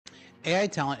AI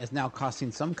talent is now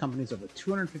costing some companies over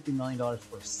 $250 million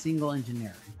for a single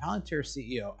engineer. And Palantir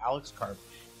CEO Alex Karp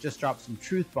just dropped some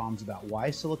truth bombs about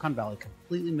why Silicon Valley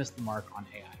completely missed the mark on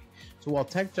AI. So while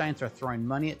tech giants are throwing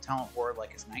money at talent war like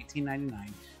it's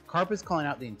 1999, Karp is calling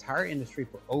out the entire industry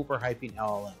for overhyping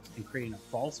LLMs and creating a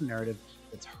false narrative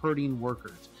that's hurting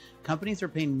workers. Companies are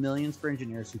paying millions for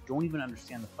engineers who don't even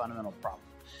understand the fundamental problem.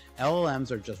 LLMs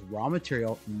are just raw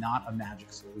material, not a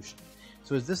magic solution.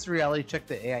 So is this the reality check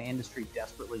the AI industry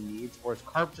desperately needs, or is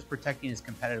Karp just protecting his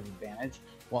competitive advantage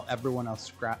while everyone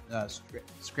else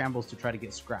scrambles to try to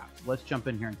get scrapped? Let's jump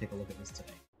in here and take a look at this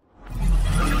today.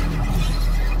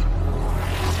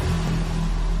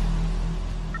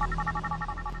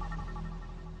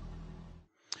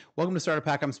 Welcome to Starter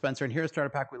Pack. I'm Spencer, and here at Starter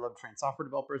Pack, we love to train software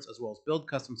developers as well as build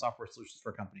custom software solutions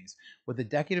for companies. With a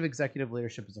decade of executive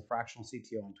leadership as a fractional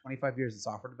CTO and 25 years in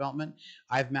software development,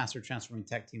 I've mastered transforming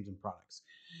tech teams and products.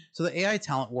 So the AI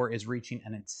talent war is reaching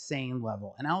an insane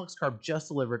level, and Alex Karp just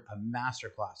delivered a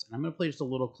masterclass, and I'm going to play just a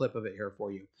little clip of it here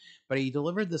for you. But he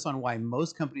delivered this on why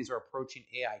most companies are approaching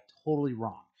AI totally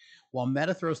wrong. While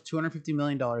Meta throws $250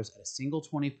 million at a single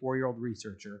 24-year-old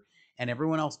researcher, and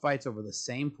everyone else fights over the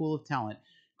same pool of talent,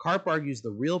 Karp argues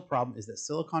the real problem is that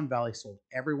Silicon Valley sold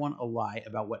everyone a lie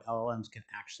about what LLMs can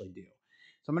actually do.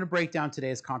 So I'm going to break down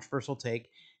today's controversial take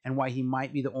and why he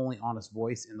might be the only honest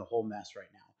voice in the whole mess right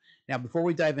now. Now, before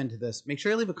we dive into this, make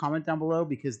sure you leave a comment down below,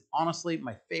 because honestly,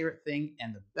 my favorite thing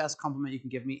and the best compliment you can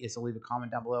give me is to leave a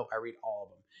comment down below. I read all of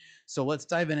them. So let's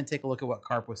dive in and take a look at what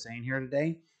Karp was saying here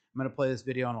today. I'm going to play this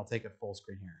video and I'll take it full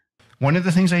screen here. One of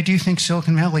the things I do think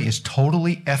Silicon Valley is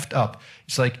totally effed up.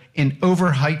 It's like in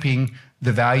overhyping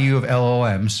the value of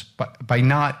LLMs by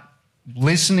not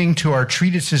listening to our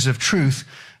treatises of truth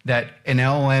that an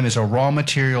LLM is a raw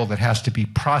material that has to be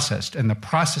processed, and the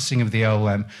processing of the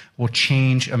LLM will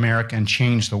change America and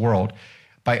change the world.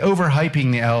 By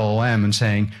overhyping the LLM and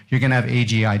saying you're going to have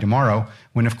AGI tomorrow,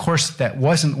 when of course that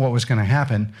wasn't what was going to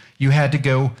happen, you had to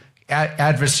go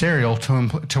adversarial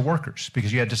to workers,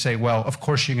 because you had to say, well, of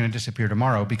course you're going to disappear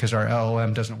tomorrow because our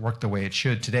LLM doesn't work the way it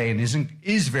should today and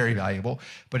is very valuable,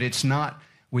 but it's not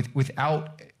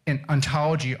without an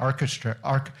ontology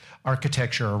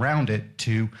architecture around it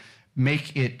to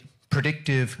make it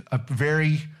predictive, a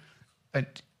very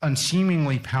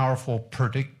unseemingly powerful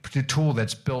tool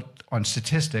that's built on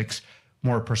statistics,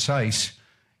 more precise.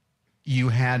 You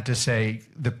had to say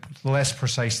the less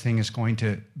precise thing is going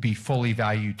to be fully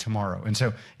valued tomorrow. And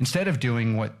so instead of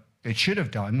doing what it should have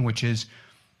done, which is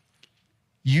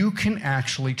you can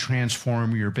actually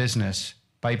transform your business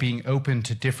by being open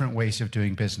to different ways of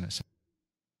doing business.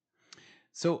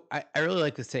 So I really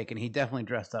like this take, and he definitely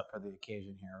dressed up for the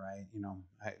occasion here, right? You know,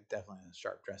 definitely a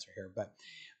sharp dresser here. But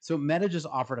so Meta just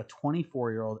offered a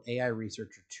 24-year-old AI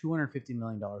researcher $250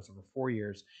 million over 4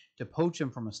 years to poach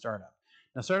him from a startup.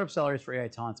 Now, startup salaries for AI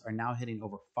talents are now hitting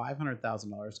over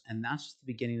 $500,000, and that's just the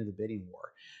beginning of the bidding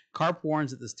war. Karp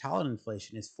warns that this talent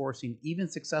inflation is forcing even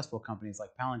successful companies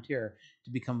like Palantir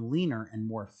to become leaner and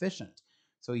more efficient.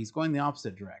 So he's going the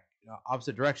opposite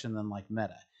direction than like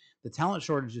Meta. The talent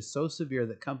shortage is so severe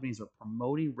that companies are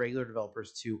promoting regular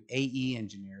developers to AE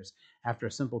engineers after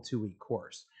a simple 2-week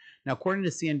course. Now, according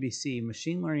to CNBC,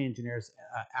 machine learning engineers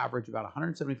average about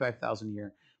 $175,000 a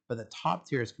year, but the top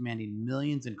tier is commanding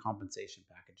millions in compensation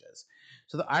packages.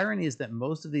 So the irony is that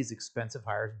most of these expensive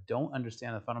hires don't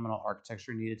understand the fundamental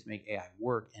architecture needed to make AI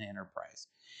work in enterprise.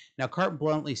 Now, Karp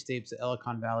bluntly states that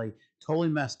Silicon Valley totally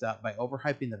messed up by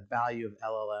overhyping the value of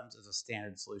LLMs as a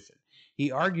standard solution.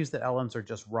 He argues that LLMs are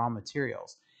just raw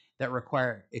materials that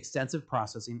require extensive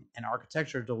processing and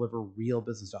architecture to deliver real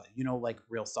business value, you know, like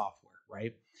real software,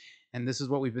 right? And this is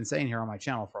what we've been saying here on my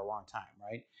channel for a long time,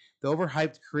 right? The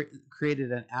overhyped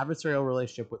created an adversarial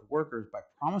relationship with workers by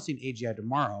promising AGI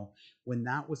tomorrow when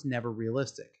that was never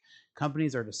realistic.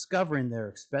 Companies are discovering their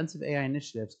expensive AI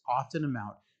initiatives often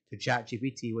amount to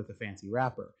ChatGPT with a fancy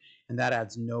wrapper, and that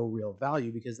adds no real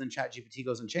value because then ChatGPT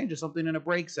goes and changes something and it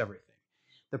breaks everything.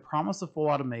 The promise of full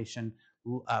automation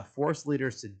forced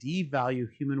leaders to devalue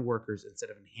human workers instead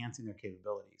of enhancing their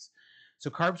capabilities. So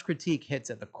Karp's critique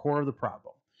hits at the core of the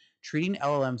problem, treating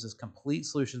LLMs as complete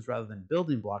solutions rather than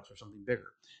building blocks for something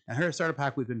bigger. Now here at Startup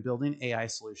Hack, we've been building AI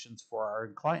solutions for our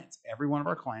clients. Every one of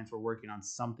our clients, we're working on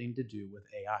something to do with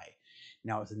AI.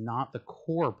 Now, it's not the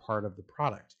core part of the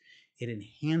product. It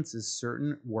enhances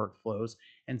certain workflows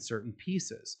and certain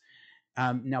pieces.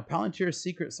 Now, Palantir's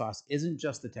secret sauce isn't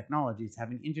just the technology, it's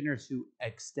having engineers who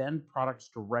extend products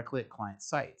directly at client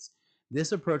sites.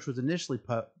 This approach was initially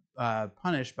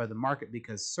punished by the market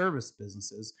because service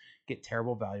businesses get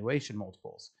terrible valuation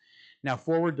multiples. Now,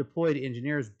 forward deployed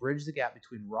engineers bridge the gap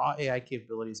between raw AI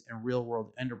capabilities and real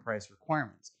world enterprise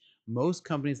requirements. Most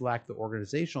companies lack the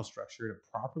organizational structure to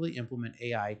properly implement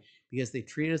AI because they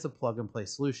treat it as a plug and play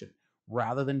solution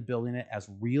rather than building it as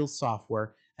real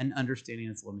software and understanding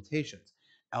its limitations.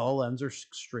 LLMs are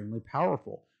extremely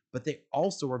powerful, but they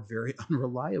also are very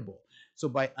unreliable. So,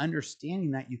 by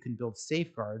understanding that, you can build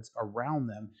safeguards around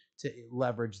them to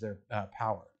leverage their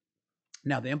power.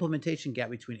 Now, the implementation gap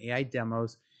between AI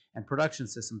demos and production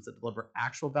systems that deliver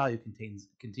actual value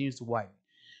continues to widen.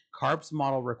 Karp's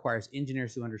model requires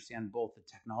engineers who understand both the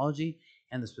technology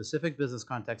and the specific business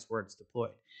context where it's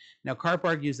deployed. Now, Karp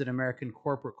argues that American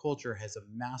corporate culture has a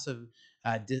massive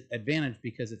advantage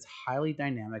because it's highly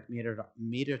dynamic,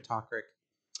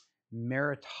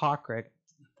 meritocratic.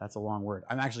 That's a long word.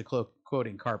 I'm actually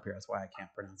quoting Karp here. That's why I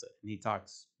can't pronounce it. And he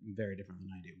talks very different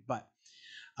than I do. But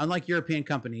unlike European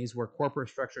companies where corporate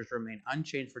structures remain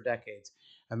unchanged for decades,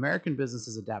 American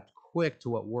businesses adapt quick to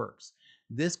what works.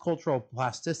 This cultural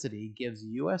plasticity gives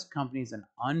US companies an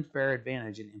unfair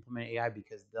advantage in implementing AI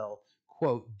because they'll,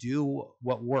 quote, do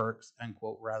what works,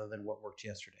 unquote, rather than what worked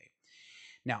yesterday.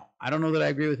 Now, I don't know that I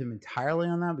agree with him entirely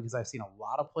on that because I've seen a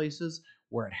lot of places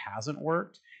where it hasn't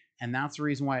worked. And that's the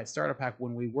reason why at Startup Hack,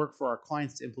 when we work for our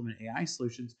clients to implement AI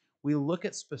solutions, we look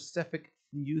at specific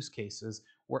use cases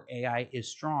where AI is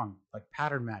strong, like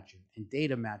pattern matching and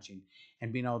data matching,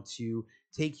 and being able to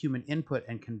take human input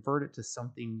and convert it to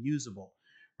something usable,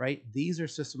 right? These are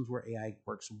systems where AI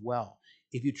works well.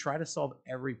 If you try to solve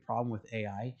every problem with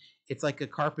AI, it's like a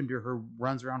carpenter who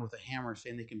runs around with a hammer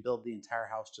saying they can build the entire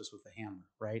house just with a hammer,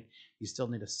 right? You still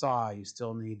need a saw, you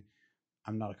still need,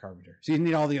 I'm not a carpenter, so you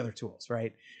need all the other tools,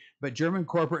 right? But German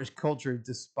corporate culture,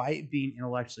 despite being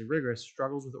intellectually rigorous,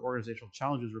 struggles with the organizational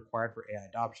challenges required for AI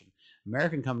adoption.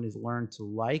 American companies learn to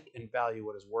like and value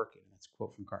what is working. That's a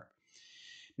quote from Karp.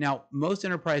 Now, most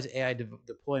enterprise AI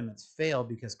deployments fail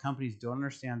because companies don't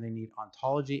understand they need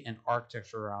ontology and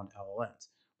architecture around LLMs.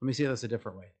 Let me say this a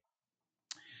different way.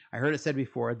 I heard it said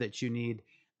before that you need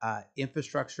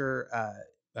infrastructure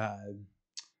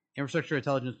infrastructure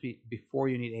intelligence before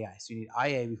you need AI. So you need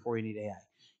IA before you need AI.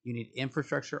 You need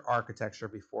infrastructure architecture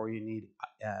before you need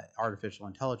artificial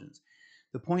intelligence.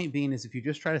 The point being is if you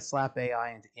just try to slap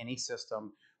AI into any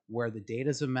system where the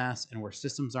data is a mess and where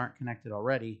systems aren't connected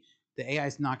already, the AI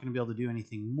is not going to be able to do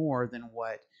anything more than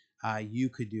what you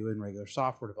could do in regular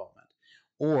software development.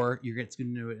 Or you're going to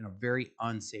do it in a very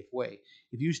unsafe way.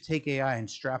 If you just take AI and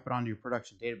strap it onto your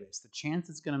production database, the chance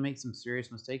it's going to make some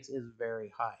serious mistakes is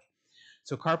very high.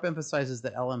 So Karp emphasizes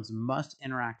that LMs must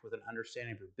interact with an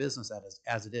understanding of your business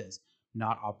as it is,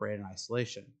 not operate in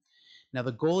isolation. Now,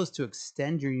 the goal is to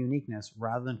extend your uniqueness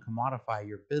rather than commodify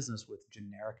your business with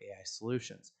generic AI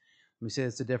solutions. Let me say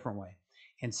this a different way.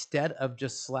 Instead of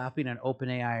just slapping an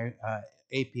OpenAI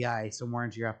API somewhere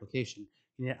into your application,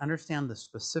 you need to understand the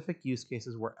specific use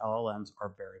cases where LLMs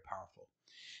are very powerful.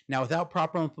 Now, without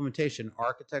proper implementation,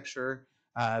 architecture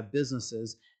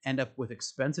businesses end up with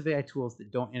expensive AI tools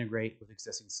that don't integrate with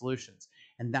existing solutions.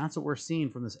 And that's what we're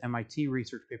seeing from this MIT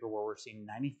research paper where we're seeing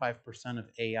 95% of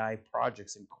AI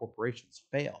projects in corporations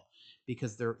fail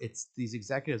because it's these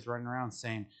executives running around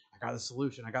saying, I got the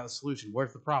solution,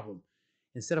 where's the problem?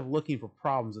 Instead of looking for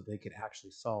problems that they could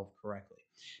actually solve correctly.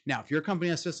 Now, if your company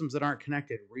has systems that aren't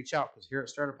connected, reach out because here at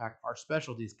Startup Hack, our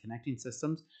specialty is connecting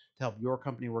systems to help your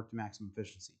company work to maximum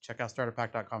efficiency. Check out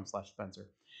startuphack.com/Spencer.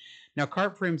 Now,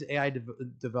 Karp frames AI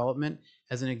development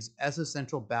as an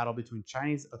existential battle between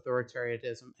Chinese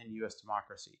authoritarianism and U.S.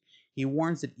 democracy. He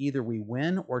warns that either we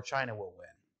win or China will win.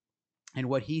 And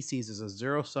what he sees is a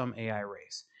zero-sum AI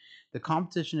race. The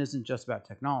competition isn't just about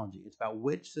technology, it's about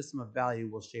which system of value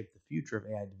will shape the future of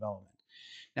AI development.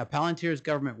 Now, Palantir's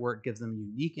government work gives them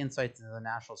unique insights into the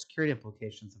national security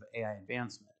implications of AI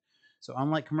advancement. So,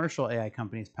 unlike commercial AI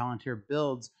companies, Palantir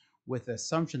builds with the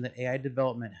assumption that AI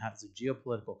development has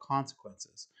geopolitical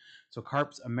consequences. So,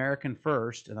 Karp's American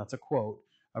first, and that's a quote,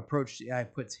 approach to AI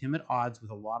puts him at odds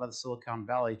with a lot of the Silicon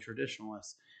Valley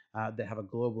traditionalists that have a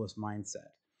globalist mindset.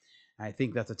 I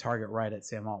think that's a target right at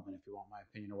Sam Altman, if you want my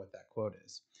opinion of what that quote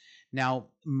is. Now,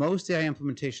 most AI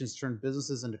implementations turn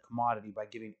businesses into commodity by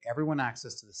giving everyone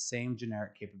access to the same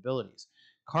generic capabilities.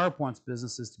 Karp wants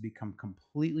businesses to become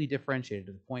completely differentiated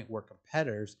to the point where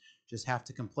competitors just have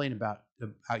to complain about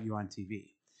you on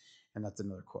TV. And that's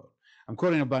another quote. I'm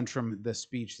quoting a bunch from the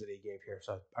speech that he gave here,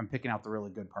 so I'm picking out the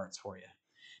really good parts for you.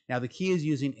 Now, the key is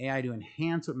using AI to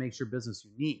enhance what makes your business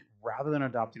unique rather than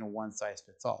adopting a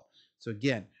one-size-fits-all. So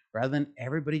again, rather than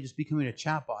everybody just becoming a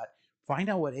chatbot, find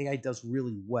out what AI does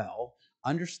really well,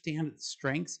 understand its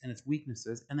strengths and its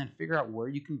weaknesses, and then figure out where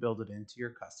you can build it into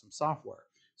your custom software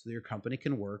so that your company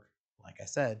can work like I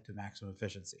said, to maximum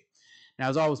efficiency. Now,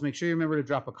 as always, make sure you remember to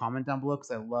drop a comment down below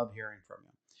because I love hearing from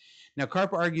you. Now,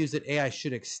 Karp argues that AI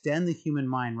should extend the human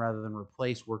mind rather than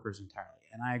replace workers entirely,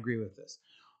 and I agree with this.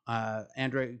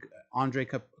 Andrei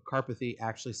Karpathy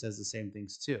actually says the same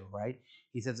things too, right?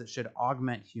 He says it should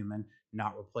augment human,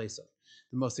 not replace them.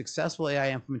 The most successful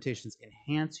AI implementations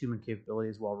enhance human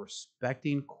capabilities while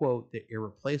respecting, quote, the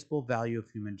irreplaceable value of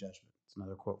human judgment. It's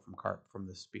another quote from Karp from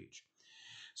this speech.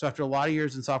 So after a lot of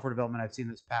years in software development, I've seen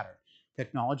this pattern.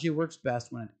 Technology works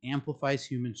best when it amplifies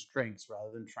human strengths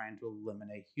rather than trying to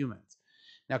eliminate humans.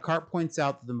 Now, Karp points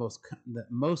out that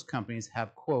most companies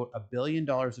have, quote, $1 billion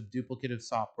of duplicative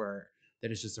software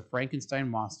that is just a Frankenstein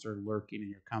monster lurking in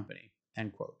your company,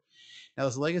 end quote. Now,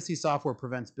 this legacy software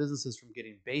prevents businesses from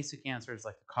getting basic answers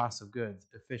like the cost of goods,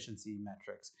 efficiency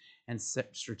metrics, and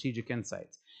strategic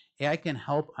insights. AI can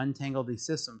help untangle these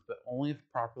systems, but only if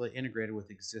properly integrated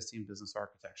with existing business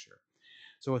architecture.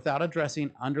 So without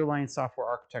addressing underlying software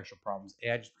architectural problems,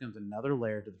 AI just becomes another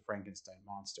layer to the Frankenstein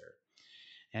monster.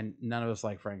 And none of us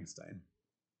like Frankenstein.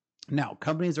 Now,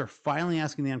 companies are finally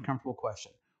asking the uncomfortable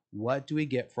question, what do we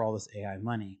get for all this AI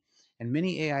money? And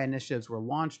many AI initiatives were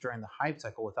launched during the hype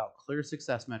cycle without clear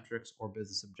success metrics or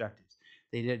business objectives.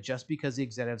 They did it just because the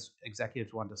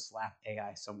executives wanted to slap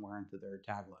AI somewhere into their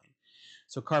tagline.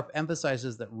 So Karp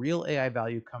emphasizes that real AI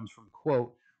value comes from,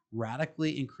 quote,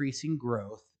 radically increasing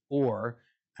growth, or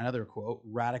another quote,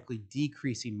 radically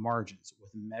decreasing margins with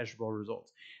measurable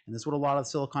results. And this is what a lot of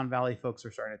Silicon Valley folks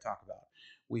are starting to talk about.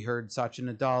 We heard Satya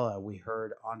Nadella, we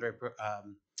heard Andrei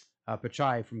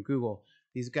Pichai from Google.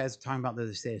 These guys are talking about that.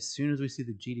 They say as soon as we see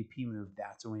the GDP move,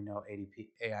 that's when we know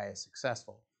AI is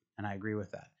successful. And I agree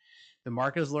with that. The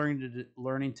market is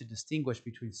learning to distinguish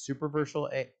between superficial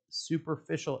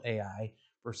AI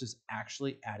versus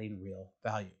actually adding real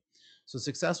value. So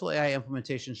successful AI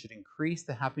implementation should increase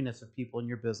the happiness of people in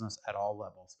your business at all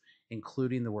levels,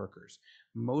 including the workers.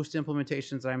 Most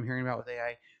implementations that I'm hearing about with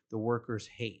AI, the workers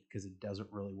hate because it doesn't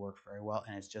really work very well,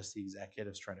 and it's just the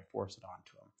executives trying to force it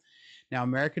onto them. Now,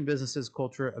 American businesses'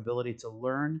 culture, ability to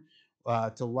learn,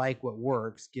 to like what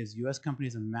works, gives U.S.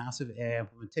 companies a massive AI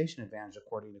implementation advantage,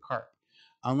 according to Karp.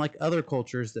 Unlike other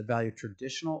cultures that value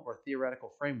traditional or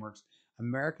theoretical frameworks,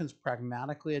 Americans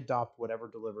pragmatically adopt whatever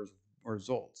delivers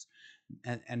results.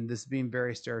 And this being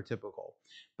very stereotypical.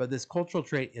 But this cultural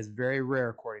trait is very rare,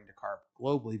 according to Karp,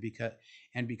 globally,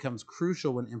 and becomes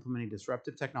crucial when implementing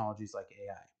disruptive technologies like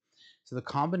AI. So the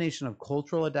combination of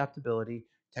cultural adaptability,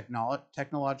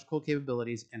 technological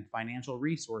capabilities, and financial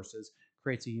resources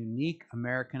creates a unique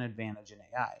American advantage in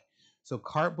AI. So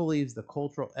Karp believes the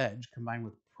cultural edge, combined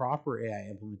with proper AI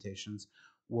implementations,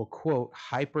 will, quote,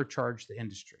 hypercharge the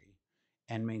industry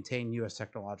and maintain U.S.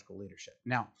 technological leadership.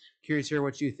 Now, curious to hear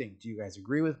what you think. Do you guys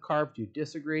agree with Karp? Do you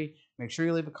disagree? Make sure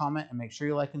you leave a comment and make sure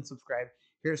you like and subscribe.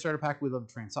 Here at Starter Pack, we love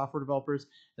to train software developers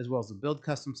as well as to build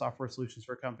custom software solutions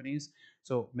for companies.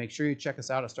 So make sure you check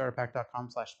us out at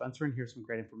starterpack.com/Spencer, and here's some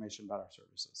great information about our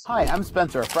services. Hi, I'm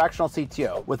Spencer, a fractional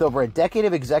CTO. With over a decade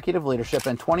of executive leadership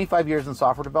and 25 years in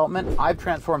software development, I've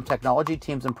transformed technology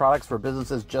teams and products for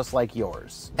businesses just like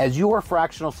yours. As your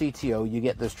fractional CTO, you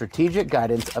get the strategic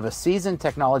guidance of a seasoned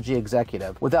technology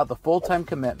executive without the full-time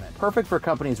commitment, perfect for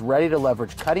companies ready to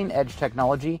leverage cutting-edge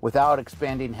technology without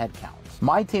expanding headcount.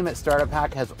 My team at Startup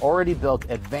Hack has already built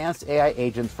advanced AI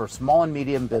agents for small and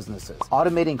medium businesses,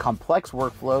 automating complex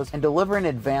workflows and delivering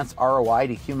advanced ROI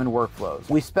to human workflows.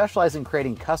 We specialize in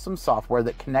creating custom software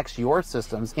that connects your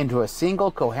systems into a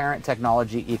single coherent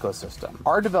technology ecosystem.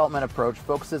 Our development approach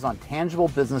focuses on tangible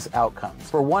business outcomes.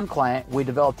 For one client, we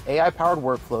developed AI-powered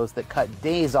workflows that cut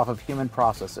days off of human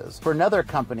processes. For another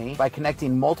company, by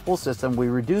connecting multiple systems, we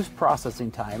reduced processing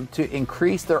time to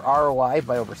increase their ROI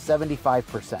by over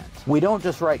 75%. We don't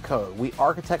just write code, we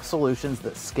architect solutions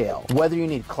that scale. Whether you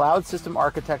need cloud system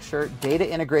architecture, data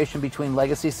integration between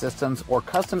legacy systems, or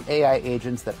custom AI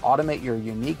agents that automate your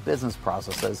unique business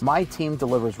processes, my team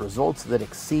delivers results that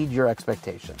exceed your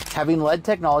expectations. Having led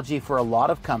technology for a lot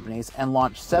of companies and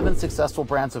launched 7 successful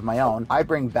brands of my own, I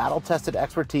bring battle-tested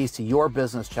expertise to your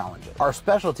business challenges. Our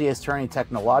specialty is turning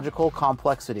technological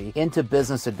complexity into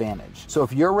business advantage. So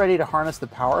if you're ready to harness the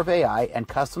power of AI and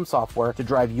custom software to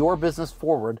drive your business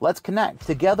forward, let's connect.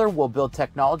 Together, we'll build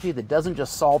technology that doesn't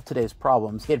just solve today's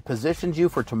problems, it positions you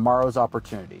for tomorrow's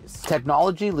opportunities.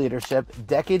 Technology leadership,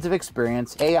 decades of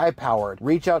experience, AI powered.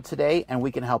 Reach out today and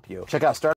we can help you. Check out